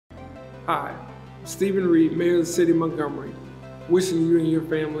Hi, I'm Stephen Reed, Mayor of the City of Montgomery, wishing you and your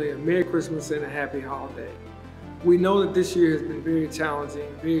family a Merry Christmas and a Happy Holiday. We know that this year has been very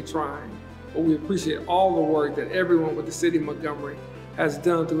challenging, very trying, but we appreciate all the work that everyone with the City of Montgomery has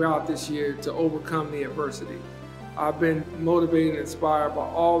done throughout this year to overcome the adversity. I've been motivated and inspired by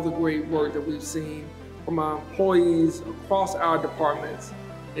all the great work that we've seen from our employees across our departments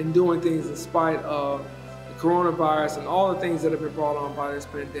in doing things in spite of the coronavirus and all the things that have been brought on by this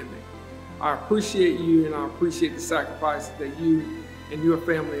pandemic. I appreciate you and I appreciate the sacrifices that you and your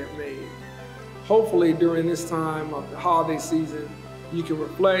family have made. Hopefully during this time of the holiday season, you can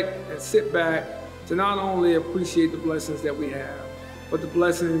reflect and sit back to not only appreciate the blessings that we have, but the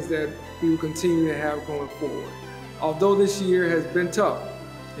blessings that we will continue to have going forward. Although this year has been tough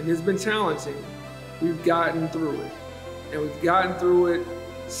and it's been challenging, we've gotten through it. And we've gotten through it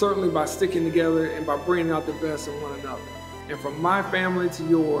certainly by sticking together and by bringing out the best in one another. And from my family to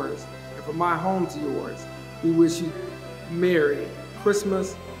yours, and from my home to yours, we wish you Merry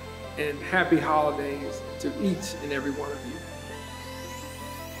Christmas and Happy Holidays to each and every one of you.